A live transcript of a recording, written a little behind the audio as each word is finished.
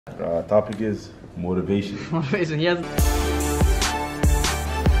Topic is motivation. Motivation, yes.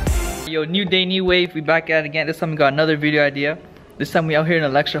 Yo, new day, new wave. We back at it again. This time we got another video idea. This time we out here in the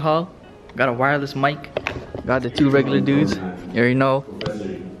lecture hall. Got a wireless mic. Got the two regular dudes. You already know.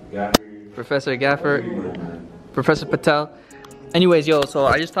 Professor Gafford. Professor Patel. Anyways, yo, so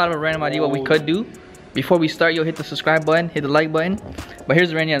I just thought of a random idea what we could do. Before we start, yo, hit the subscribe button, hit the like button. But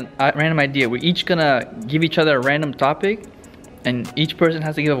here's a random idea. We're each gonna give each other a random topic, and each person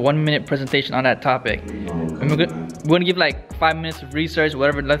has to give a 1-minute presentation on that topic. And we're gonna give like 5 minutes of research,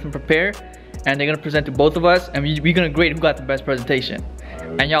 whatever, let them prepare, and they're gonna present to both of us, and we're gonna grade who got the best presentation.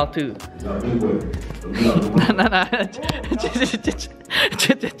 And y'all too.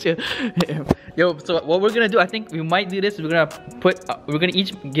 Yo, so what we're gonna do, I think we might do this, we're gonna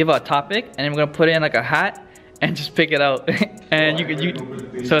each give a topic, and then we're gonna put it in like a hat and just pick it out. And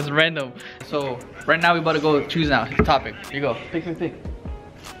so it's random. So right now we about to go choose now topic. Here you go. Pick.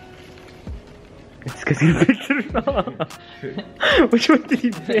 It's because he picked it off. Which one did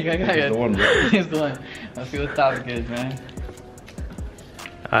he pick? It's the one, bro. It's the one. Let's see what the topic is, man.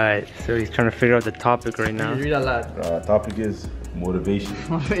 Alright, so he's trying to figure out the topic right now. Read out loud. Topic is motivation.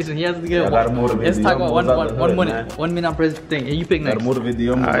 Motivation. He has to get gotta motivate. Let's talk about one minute. Man. 1 minute on present thing. And you pick next. Gotta motivate the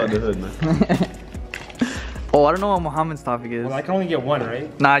young ones out the hood, man. Oh, I don't know what Muhammad's topic is. Well, I can only get one,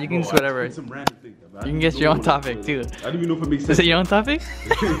 right? Nah, you can just whatever. Some random thing, man. You can guess your own topic too. I don't even know if it makes sense. Is it your own topic?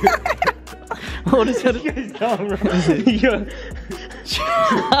 What is it?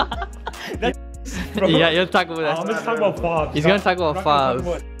 Yeah, you'll talk about that. I'm gonna talk about fobs. He's gonna talk about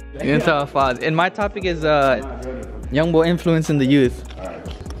fobs. He's gonna talk about fobs. And my topic is young boy influence in the youth.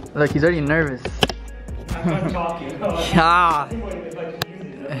 Look, he's already nervous. I'm talking. Yeah.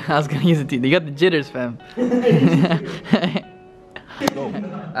 I was gonna use it too. You got the jitters, fam.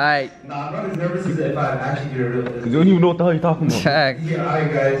 Alright. Nah, I'm not as nervous as if I actually do a real business. You don't even know what the hell you're talking about. Check. Yeah, alright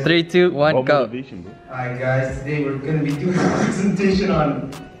guys. 3, 2, 1, go. Alright guys, today we're gonna be doing a presentation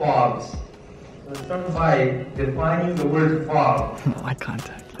on fobs. Let's start by defining the word fob. Eye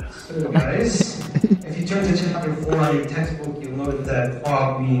contact. So guys, if you turn to chapter 4 on your textbook, you'll notice that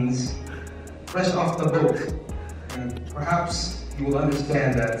fob means fresh off the boat. And perhaps you will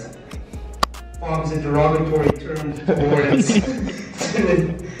understand that fob is a derogatory term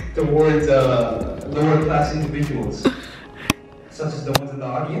towards lower class individuals, such as the ones in the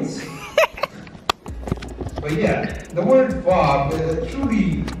audience. But yeah, the word fob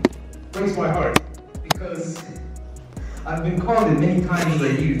truly breaks my heart because I've been called it many times by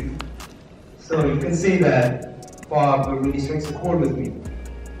youth. So you can say that fob really strikes a chord with me.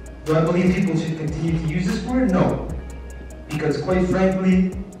 Do I believe people should continue to use this word? No. Because quite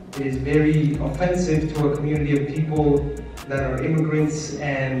frankly, it is very offensive to a community of people that are immigrants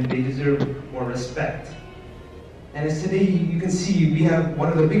and they deserve more respect. And as today you can see, we have one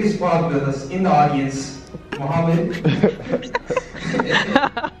of the biggest fobs with us in the audience, Mohammed.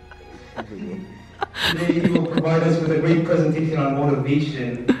 Today he will provide us with a great presentation on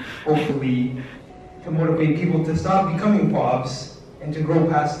motivation, hopefully, to motivate people to stop becoming fobs and to grow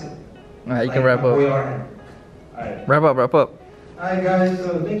past it. Alright, you can wrap up. Alright. Wrap up. Alright guys,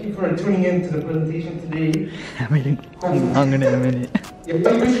 so thank you for tuning in to the presentation today. I'm gonna in a minute. Yeah,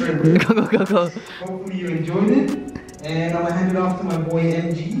 Go. Hopefully you enjoyed it. And I'm gonna hand it off to my boy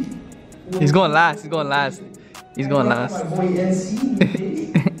MG. He's going last. My boy NC,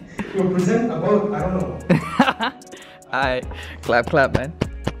 NewDae, will present about, I don't know. Alright, clap, man.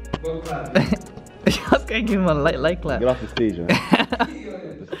 Go clap. I was gonna give him a light clap. Get off the stage, man.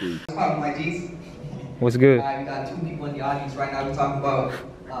 My G's. What's good? We got two people in the audience right now. We're talking about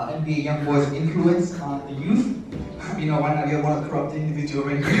NBA young boys' influence on the youth. You know, why not get one corrupt individual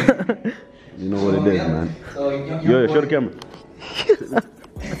right here? You know what it is, man. So, Yo, show the camera.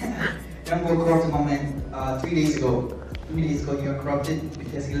 Young boy corrupted my man 3 days ago. 3 days ago, he got corrupted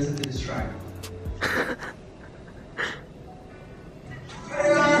because he listened to this track.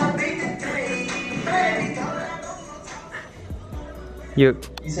 You.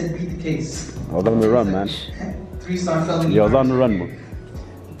 He said, beat the case. I was on the run, man. 3-star felony. Yeah, I was on the run, man.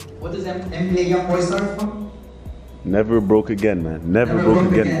 What does NBA young boy start from? Never broke again, man. Never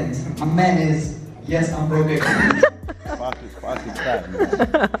broke again. My man is, yes, I'm broke again. Fast is fat, man.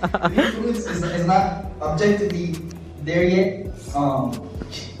 The influence is not objectively there yet. This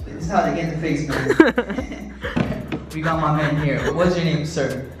is how they get the face, man. We got my man here. What's your name,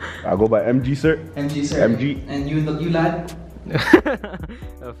 sir? I go by MG, sir. MG, sir. MG. And you lad?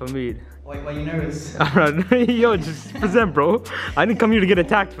 For me. Why you nervous? Yo, just present, bro. I didn't come here to get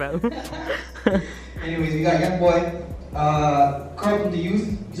attacked, fam. Anyways, we got young boy, corrupting the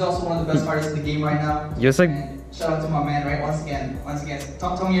youth. He's also one of the best artists in the game right now. Just like Shout out to my man, right? Once again,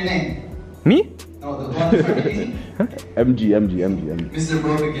 tell me your name. Me? No, the one in front of me. MG. Mr.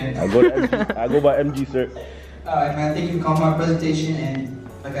 Broke again. I go by MG, sir. Alright, man, thank you for coming to my presentation, and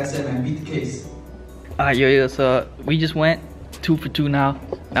like I said, man, beat the case. Alright, yo, so we just went 2 for 2 now.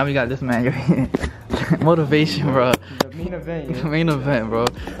 Now we got this man, yo. Motivation, bro. The main event, The main event, bro.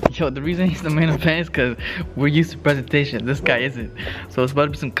 Yo, the reason he's the main event is because we're used to presentation. This guy isn't. So it's about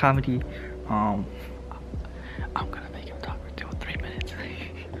to be some comedy. I'm gonna make him talk for 2 or 3 minutes.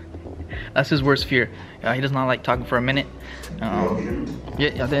 That's his worst fear. He does not like talking for a minute.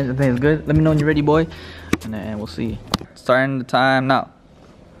 Yeah, I think it's good. Let me know when you're ready, boy. And then we'll see. Starting the time now.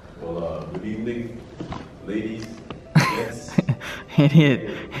 Well, good evening, ladies. Yes. Idiot.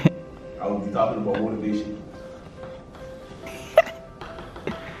 I will be talking about motivation.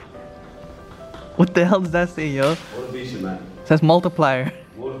 What the hell does that say, yo? Motivation, man. It says multiplier.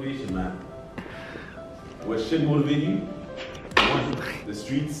 Motivation, man. What should motivate you? 1, the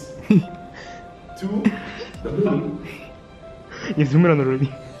streets. 2, the money. You zoom in on the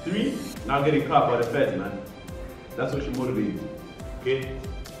already. 3, not getting caught by the feds, man. That's what should motivate you. Okay?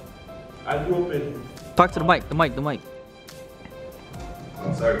 I grew up in. Talk to the mic, the mic.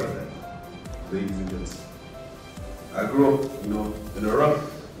 I'm sorry about that, ladies and gents. I grew up, in a rough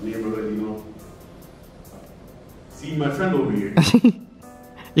neighborhood, See my friend over here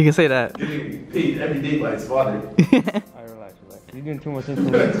You can say that. getting paid every day by his father. Alright, relax. You're doing too much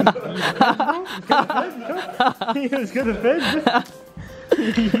influence. It's gonna fed.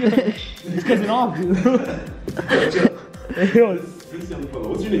 It's getting off, dude. Yo, This young fellow,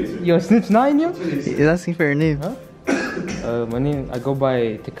 what's your name, sir? yo, Snitch 9, yo? He's asking for your name. Huh? My name, I go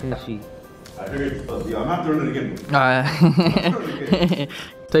by Takashi. I heard, I'm not doing it again. Alright.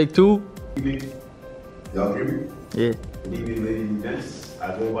 Take 2. Good evening. Y'all hear me? Yeah. Good evening, ladies and gents.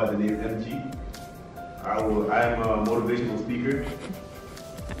 I go by the name MG. I am a motivational speaker.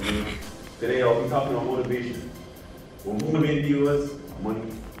 Today I'll be talking about motivation. What motivated me was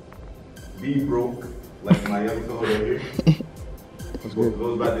money. Being broke, like my young fellow right here.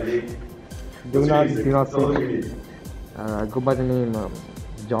 Goes by the name. Do not Tell us say. your name. I go by the name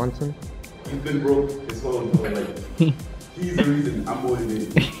Johnson. He's been broke his whole life. He's the reason I'm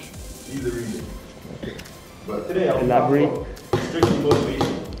motivated. He's the reason. But today I'll Elaborate. talk about strictly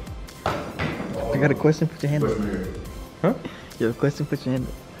motivation. I got a question, put your hand up. Huh? You have a question, put your hand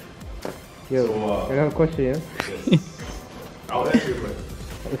up. Yo, So, I got a question, yeah? Yes. I'll answer your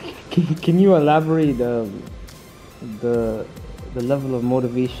question. Can you elaborate the level of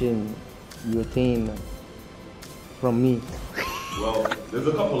motivation you attain from me? Well, there's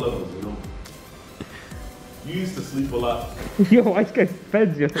a couple levels, You used to sleep a lot. Yo, I just got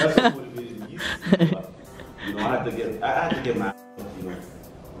feds, yo. That's what motivated me. You used to sleep a lot. I had to get my,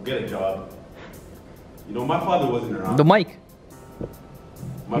 get a job. My father wasn't around. The mic.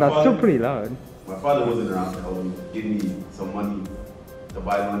 That's still pretty loud. My father wasn't around to help me, give me some money to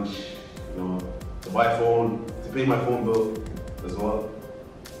buy lunch, to buy phone, to pay my phone bill as well.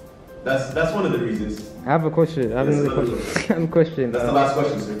 That's one of the reasons. I have a question. I have another question. I have a question. That's the last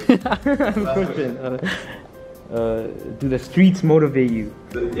question, sir. I have a question. Do the streets motivate you?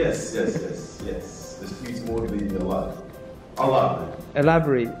 Yes. The streets motivate me a lot. A lot, man.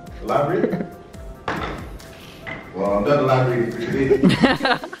 Elaborate. Elaborate? Well, I'm done elaborating for today.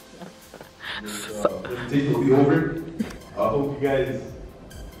 This presentation will be over. I hope you guys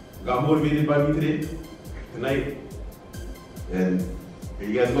got motivated by me today, tonight. And here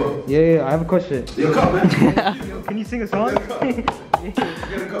you guys go. Yeah, I have a question. Yo, come, man. Yo, can you sing a song? You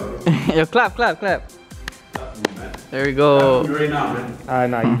gotta come. Yo, clap. Man. There we go. Right now,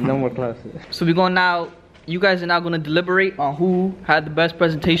 man. Nah, no more classes. So we're going now. You guys are now going to deliberate on who had the best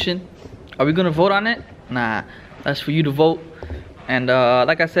presentation. Are we going to vote on it? Nah, that's for you to vote. And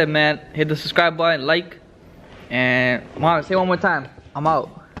like I said, man, hit the subscribe button, like, and Mom, say one more time. I'm out.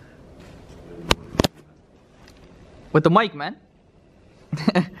 With the mic, man.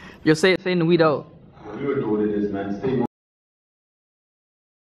 Yo, say NewDae. You already know what it is, man. Stay